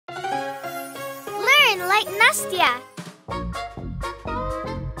like Nastya.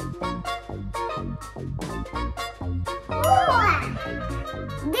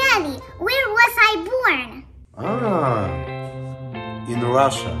 Daddy, where was I born? In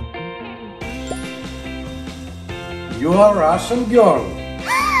Russia. You are Russian girl.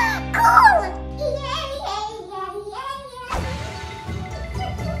 Cool!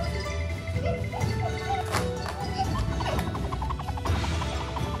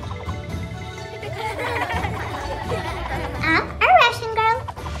 I'm a Russian girl.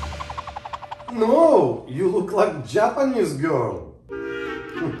 No, you look like Japanese girl.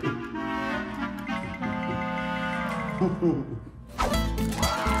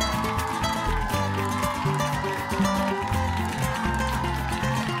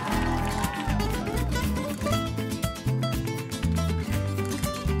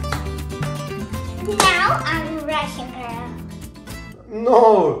 Now I'm a Russian girl.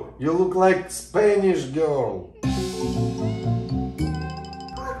 No, you look like Spanish girl.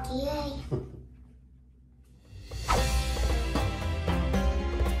 Okay.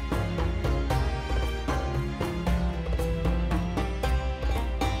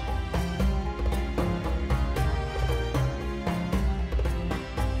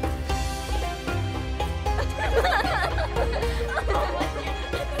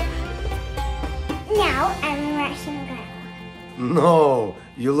 Now I'm a Russian girl. No,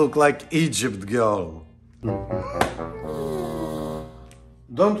 you look like Egypt girl.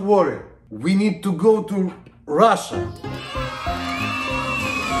 Don't worry, we need to go to Russia.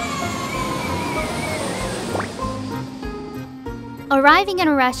 Arriving in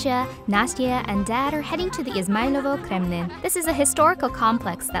Russia, Nastya and Dad are heading to the Izmailovo Kremlin. This is a historical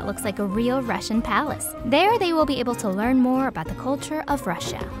complex that looks like a real Russian palace. There, they will be able to learn more about the culture of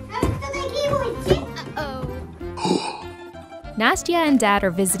Russia. Nastya and Dad are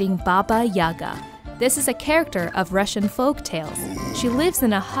visiting Baba Yaga. This is a character of Russian folk tales. She lives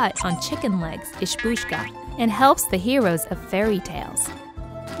in a hut on chicken legs, ishbushka, and helps the heroes of fairy tales.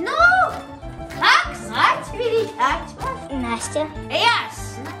 Ну, как звать величать вас? Nastya.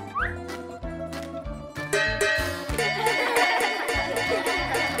 Yes.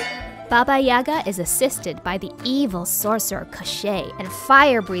 Baba Yaga is assisted by the evil sorcerer Koshchei and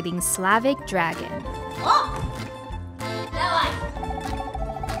fire-breathing Slavic dragon. О, давай.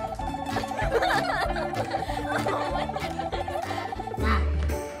 На,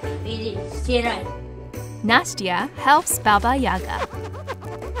 иди, стирай. Nastya helps Baba Yaga.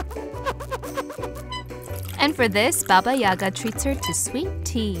 And for this, Baba Yaga treats her to sweet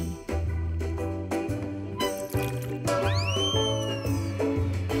tea.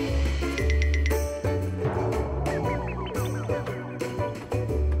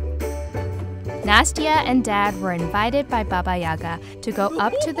 Nastya and Dad were invited by Baba Yaga to go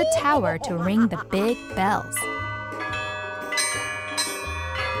up to the tower to ring the big bells.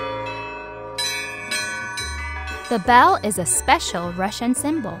 The bell is a special Russian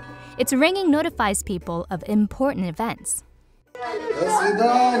symbol. Its ringing notifies people of important events. До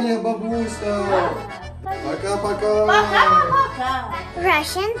свидания, бабуся. Пока-пока. Пока-пока.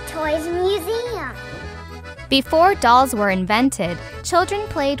 Russian Toys Museum. Before dolls were invented, children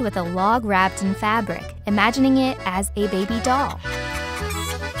played with a log wrapped in fabric, imagining it as a baby doll.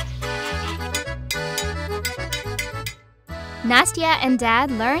 Nastya and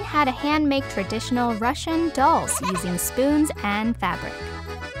Dad learned how to hand-make traditional Russian dolls using spoons and fabric.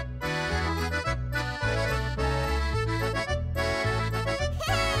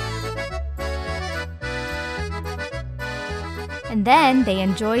 And then they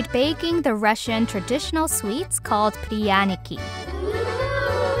enjoyed baking the Russian traditional sweets called pryaniki.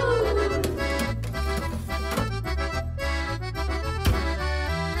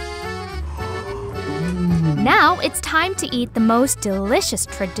 Now it's time to eat the most delicious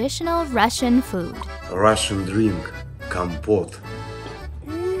traditional Russian food. Russian drink, компот.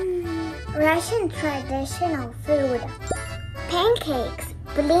 Russian traditional food. Pancakes,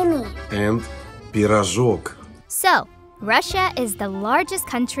 blini. And пирожок. So, Russia is the largest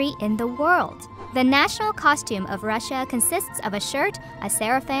country in the world. The national costume of Russia consists of a shirt, a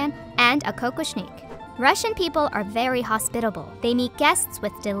sarafan, and a kokoshnik. Russian people are very hospitable. They meet guests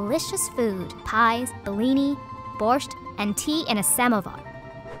with delicious food, pies, blini, borscht, and tea in a samovar.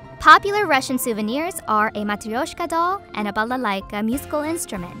 Popular Russian souvenirs are a matryoshka doll and a balalaika musical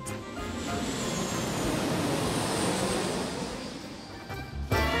instrument.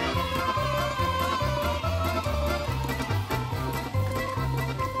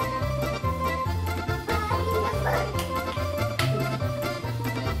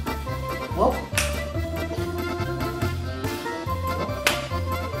 Оп.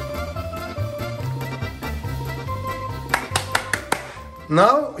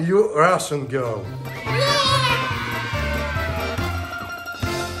 Now you Russian girl.